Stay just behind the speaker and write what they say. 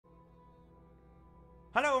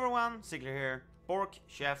Hello everyone, Ziggler here, Bork,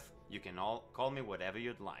 Chef, you can all call me whatever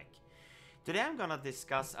you'd like. Today I'm gonna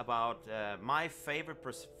discuss about my favorite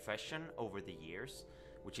profession over the years,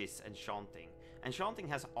 which is enchanting. Enchanting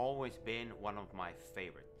has always been one of my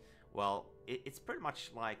favorite. Well, it's pretty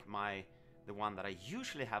much like the one that I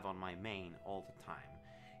usually have on my main all the time.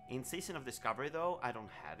 In Season of Discovery though, I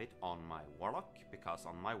don't have it on my Warlock, because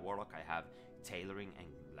on my Warlock I have tailoring and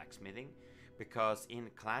blacksmithing. Because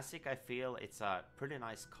in Classic I feel it's a pretty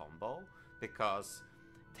nice combo, because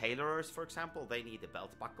tailorers, for example, they need the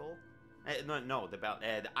belt buckle.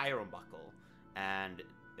 The iron buckle, and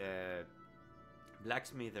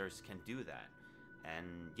blacksmithers can do that.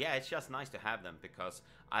 And yeah, it's just nice to have them, because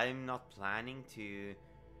I'm not planning to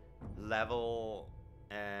level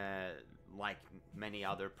like many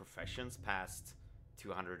other professions past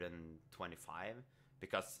 225,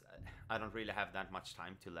 because I don't really have that much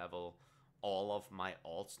time to level all of my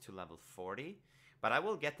alts to level 40, but I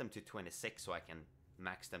will get them to 26 so I can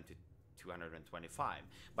max them to 225.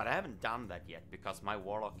 But I haven't done that yet because my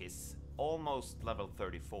Warlock is almost level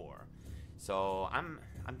 34. So I'm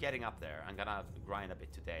getting up there. I'm gonna grind a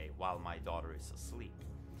bit today while my daughter is asleep.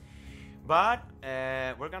 But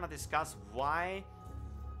we're gonna discuss why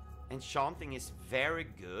enchanting is very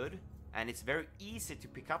good, and it's very easy to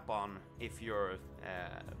pick up on if you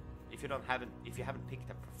haven't picked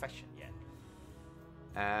a profession yet.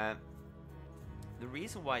 The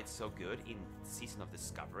reason why it's so good in Season of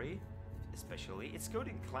Discovery, especially, it's good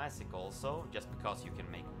in Classic also, just because you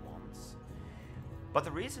can make wands. But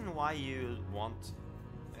the reason why you want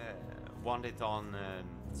it on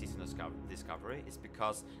Season of Discovery is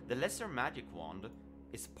because the Lesser Magic Wand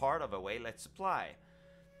is part of a waylet supply.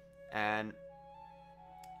 And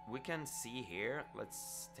we can see here,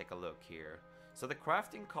 let's take a look here. So the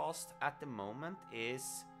crafting cost at the moment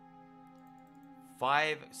is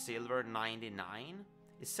 5 silver 99.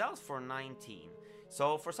 It sells for 19.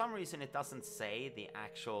 So for some reason it doesn't say the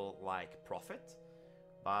actual like profit.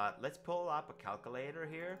 But let's pull up a calculator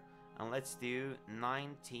here and let's do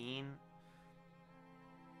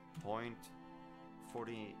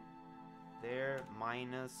 19.40 there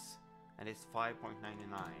minus, and it's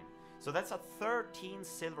 5.99. So that's a 13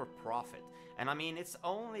 silver profit. And I mean, it's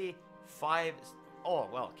only 5. Oh,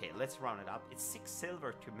 well, okay, let's round it up. It's 6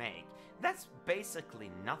 silver to make. That's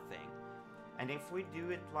basically nothing. And if we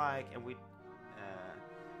do it like, and we...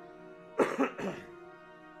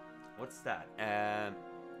 what's that?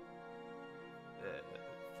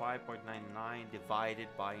 5.99 divided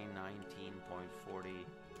by 19.40.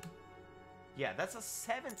 Yeah, that's a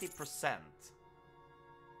 70%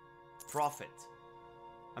 profit.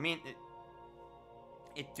 I mean,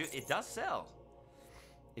 it does sell.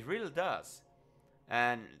 It really does.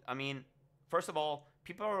 And, I mean, first of all,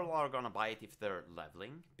 people are gonna buy it if they're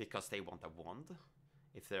leveling, because they want a wand.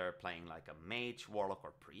 If they're playing like a mage, warlock,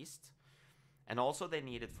 or priest. And also they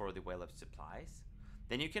need it for the well of supplies.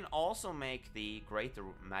 Then you can also make the greater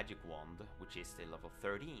magic wand, which is the level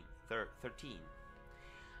 13.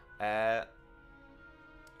 And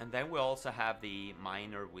then we also have the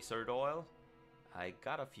minor wizard oil. I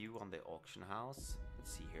got a few on the auction house.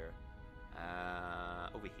 Let's see here.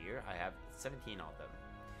 Over here, I have 17 of them.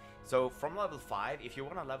 So from level 5, if you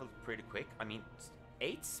want to level pretty quick, I mean,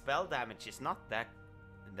 8 spell damage is not that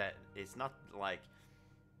is not like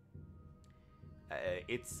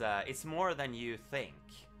it's more than you think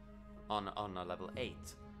on a level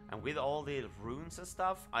 8. And with all the runes and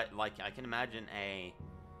stuff, I can imagine a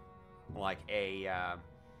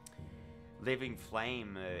living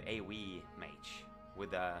flame AoE mage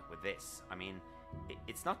with this. I mean,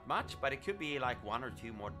 it's not much, but it could be like 1 or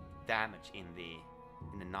 2 more damage in the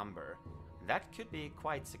number. That could be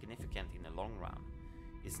quite significant in the long run.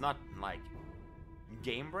 It's not like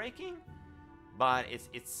game breaking, but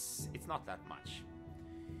it's not that much.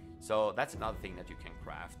 So that's another thing that you can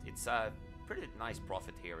craft. It's a pretty nice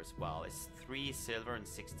profit here as well. It's 3 silver and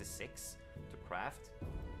 66 to craft.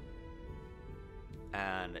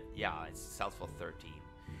 And yeah, it sells for 13.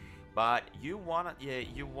 But you want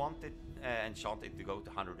it enchanted to go to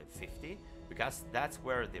 150, because that's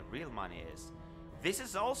where the real money is. This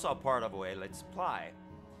is also a part of waylet supply.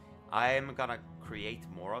 I'm gonna create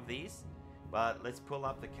more of these, but let's pull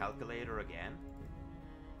up the calculator again.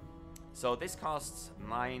 So this costs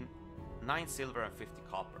 9 silver and 50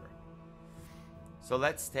 copper. So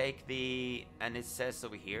let's take the, and it says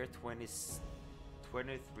over here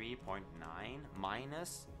 23.9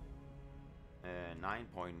 minus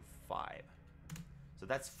 9.5. So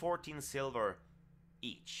that's 14 silver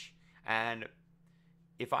each. And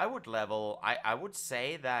if I would level, I would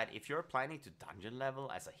say that if you're planning to dungeon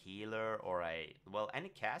level as a healer or any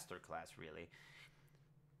caster class really,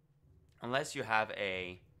 unless you have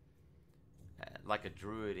a like a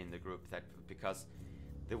druid in the group, that because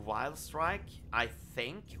the wild strike, I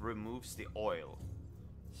think, removes the oil.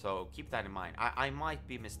 So keep that in mind. I might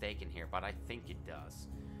be mistaken here, but I think it does.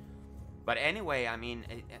 But anyway, I mean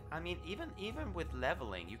even with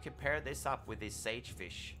leveling, you can pair this up with this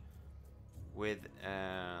sagefish, with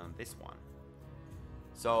this one.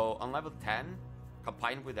 So on level 10,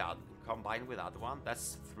 combined with the other one,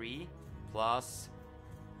 that's 3 plus,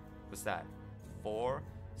 what's that? 4.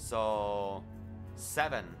 So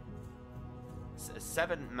 7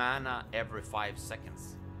 mana every 5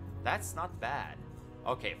 seconds. That's not bad.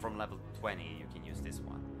 Okay, from level 20 you can use this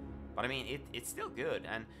one. But I mean, it's still good,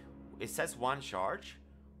 and it says 1 charge,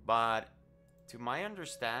 but to my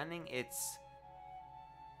understanding, it's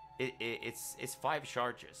 5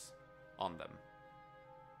 charges on them.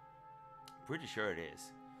 Pretty sure it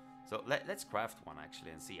is. So let's craft one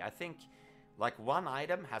actually and see. I think like one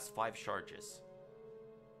item has 5 charges.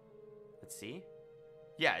 Let's see.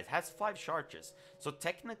 Yeah, it has 5 charges. So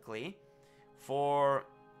technically, for...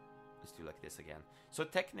 Let's do like this again. So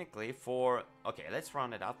technically for... Okay, let's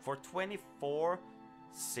round it up. For 24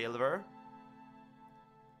 silver...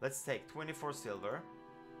 Let's take 24 silver.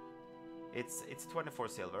 It's 24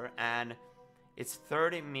 silver, and it's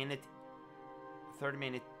 30 minutes,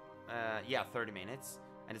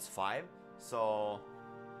 and it's 5. So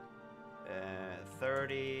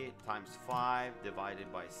 30 times 5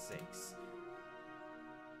 divided by 6.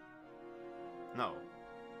 No.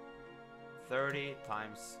 30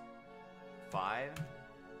 times 5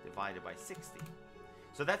 divided by 60.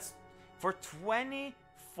 So that's for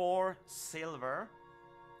 24 silver,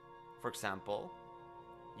 for example,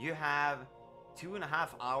 you have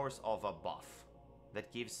 2.5 hours of a buff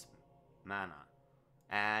that gives mana.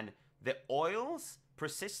 And the oils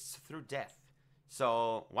persists through death.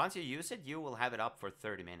 So once you use it, you will have it up for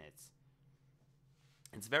 30 minutes.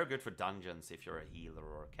 It's very good for dungeons if you're a healer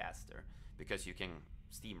or a caster, because you can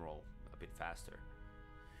steamroll a bit faster.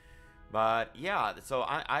 But yeah, so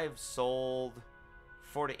I've sold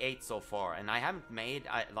 48 so far, and I haven't made...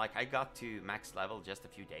 I got to max level just a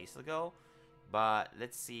few days ago. But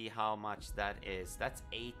let's see how much that is. That's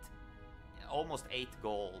almost 8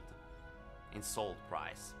 gold in sold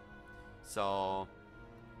price. So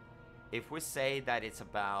if we say that it's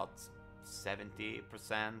about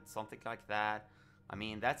 70%, something like that, I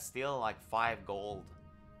mean, that's still like 5 gold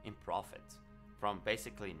in profit from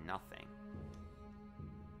basically nothing.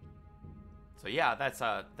 So yeah, that's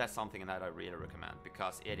something that I really recommend,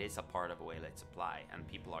 because it is a part of a waylaid supply and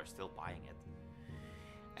people are still buying it.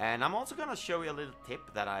 And I'm also gonna show you a little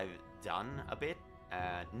tip that I've done a bit.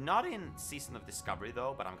 Not in Season of Discovery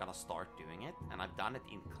though, but I'm gonna start doing it. And I've done it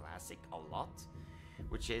in Classic a lot.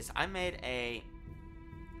 Which is, I made a...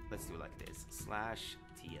 Let's do it like this.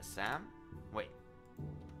 /TSM. Wait.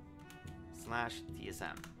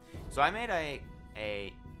 /TSM. So I made a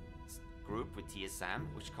group with TSM,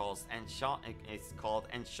 which calls it's called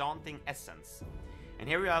Enchanting Essence. And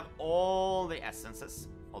here we have all the essences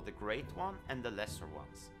of the great one and the lesser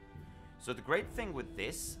ones. So the great thing with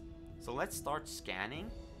this, so let's start scanning,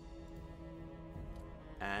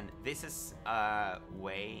 and this is a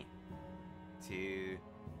way to,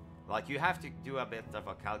 like, you have to do a bit of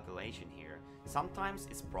a calculation here. Sometimes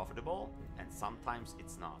it's profitable and sometimes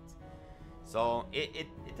it's not. So it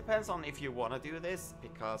depends on if you want to do this,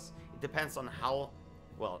 because it depends on how,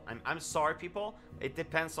 well, I'm sorry people, it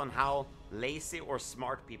depends on how lazy or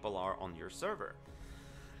smart people are on your server.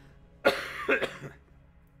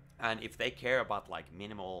 And if they care about like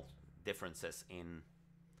minimal differences in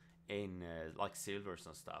like silvers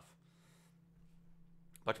and stuff.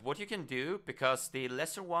 But what you can do, because the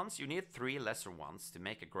lesser ones, you need 3 lesser ones to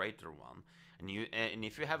make a greater one, and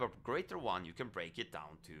if you have a greater one, you can break it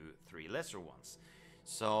down to 3 lesser ones.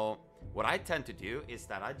 So what I tend to do is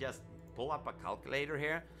that I just pull up a calculator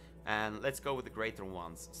here, and let's go with the greater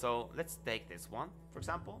ones. So let's take this one, for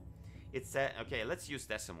example. It's okay, let's use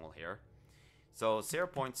decimal here. So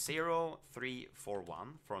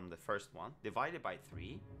 0.0341 from the first one divided by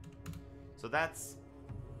 3. So that's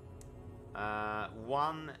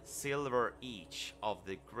 1 silver each of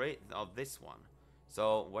this one.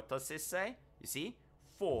 So what does this say? You see,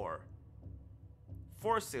 4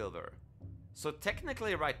 silver. So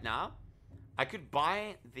technically right now I could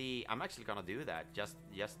buy the, I'm actually gonna do that just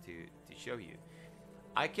to show you.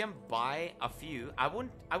 I can buy a few. I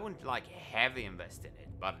wouldn't like heavy invest in it,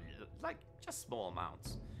 but like just small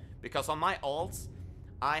amounts, because on my alts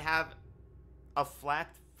I have a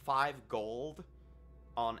flat 5 gold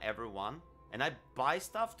on every one, and I buy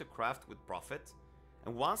stuff to craft with profit,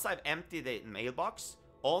 and once I've emptied the mailbox,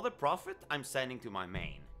 all the profit I'm sending to my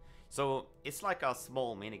main. So it's like a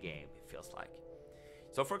small mini game, it feels like.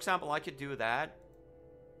 So for example, I could do that.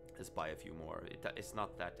 Let's buy a few more. It's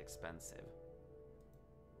not that expensive.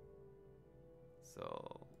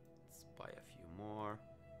 So let's buy a few more.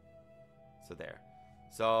 So there.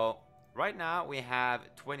 So right now we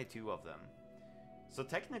have 22 of them. So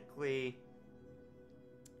technically,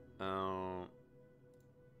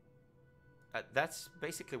 that's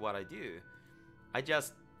basically what I do. I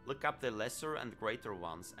just look up the lesser and greater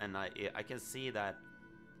ones, and I can see that.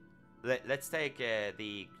 Let's take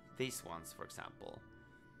these ones for example.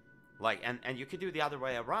 Like, and you could do the other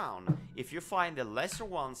way around. If you find the lesser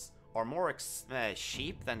ones are more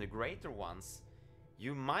cheap than the greater ones,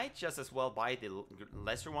 you might just as well buy the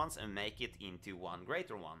lesser ones and make it into one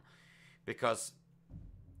greater one. Because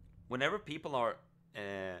whenever people are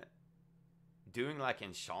doing like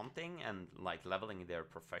enchanting and like leveling their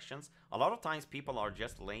professions, a lot of times people are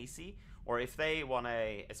just lazy, or if they want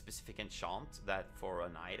a specific enchant that for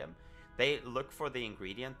an item, they look for the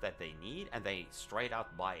ingredient that they need and they straight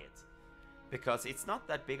out buy it. Because it's not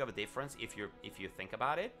that big of a difference if you think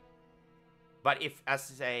about it. But if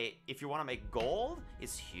you want to make gold,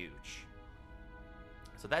 it's huge.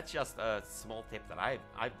 So that's just a small tip that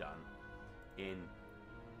I've done in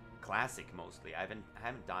Classic mostly. I haven't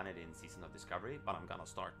done it in Season of Discovery, but I'm gonna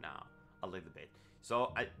start now a little bit.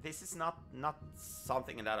 So this is not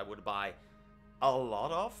something that I would buy a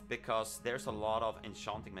lot of, because there's a lot of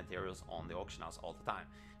enchanting materials on the auction house all the time.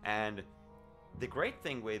 And the great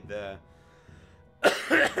thing with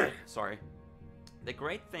sorry, the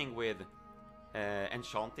great thing with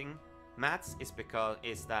enchanting mats is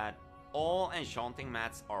that all enchanting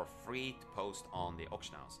mats are free to post on the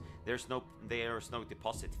auction house. There's no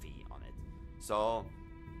deposit fee on it. So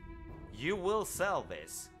you will sell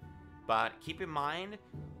this, but keep in mind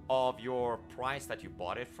of your price that you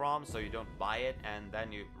bought it from, so you don't buy it and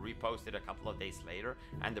then you repost it a couple of days later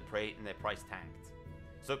and the price tanked.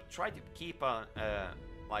 So try to keep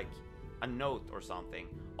like a note or something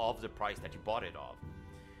of the price that you bought it of,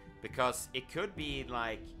 because it could be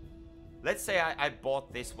like, let's say I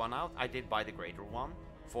bought this one out. I did buy the greater one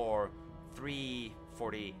for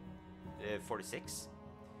 346,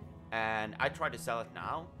 and I try to sell it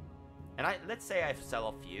now, and let's say I sell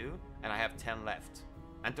a few and I have 10 left,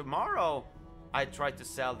 and tomorrow I try to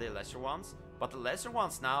sell the lesser ones, but the lesser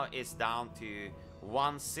ones now is down to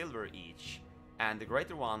 1 silver each, and the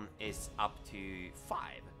greater one is up to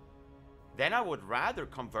 5. Then I would rather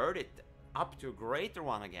convert it up to a greater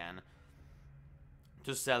one again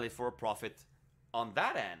to sell it for a profit on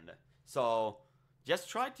that end. So just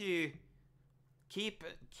try to keep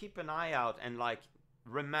an eye out and like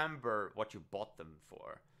remember what you bought them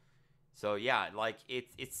for. So yeah, like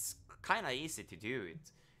it's kind of easy to do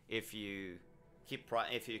it if you keep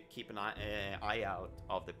an eye out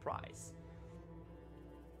of the price.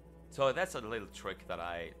 So that's a little trick that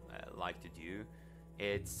I like to do.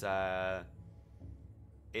 It's a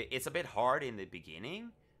bit hard in the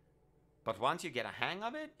beginning, but once you get a hang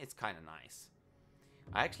of it, it's kind of nice.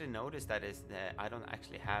 I actually noticed that I don't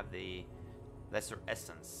actually have the lesser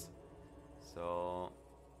essence. So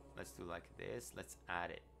let's do like this. Let's add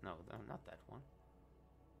it. No, not that one.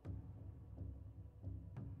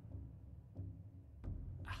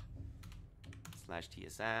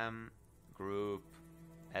 /TSM, group,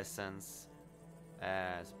 essence,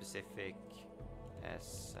 specific,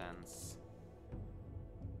 essence.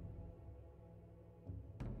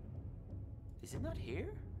 Is it not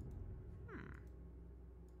here?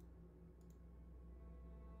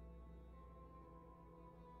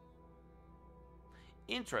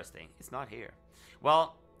 Interesting, it's not here.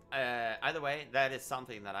 Well, either way, that is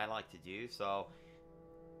something that I like to do. So,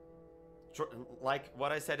 like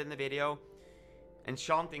what I said in the video,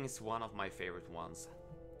 enchanting is one of my favorite ones.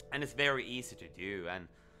 And it's very easy to do. And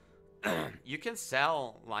you can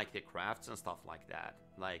sell like the crafts and stuff like that.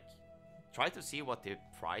 Like, try to see what the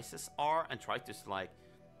prices are and try to like...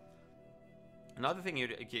 Another thing you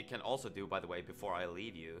can also do, by the way, before I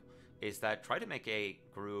leave you, is that try to make a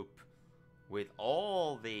group with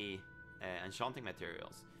all the enchanting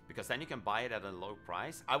materials, because then you can buy it at a low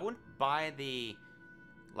price. I wouldn't buy the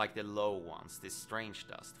low ones, this strange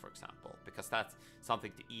dust, for example, because that's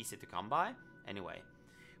something too easy to come by anyway.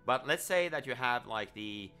 But let's say that you have like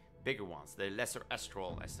the bigger ones, the lesser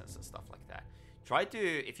astral essence and stuff like that. Try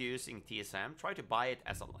to, if you're using TSM, try to buy it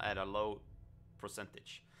at a low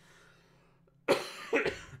percentage.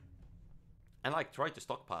 And like try to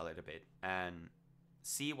stockpile it a bit and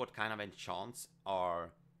see what kind of enchants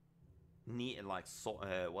are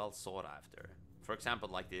well sought after. For example,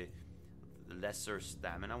 like the lesser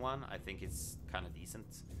stamina one, I think it's kind of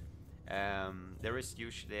decent.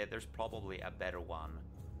 There's probably a better one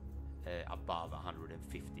above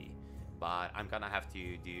 150, but I'm gonna have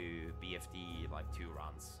to do BFD like 2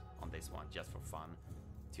 runs on this one just for fun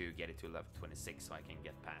to get it to level 26 so I can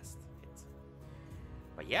get past it.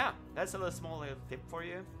 But yeah, that's a small little tip for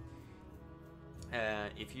you.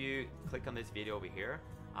 If you click on this video over here,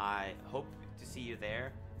 I hope to see you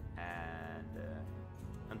there, and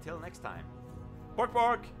until next time, bark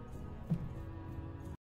bark!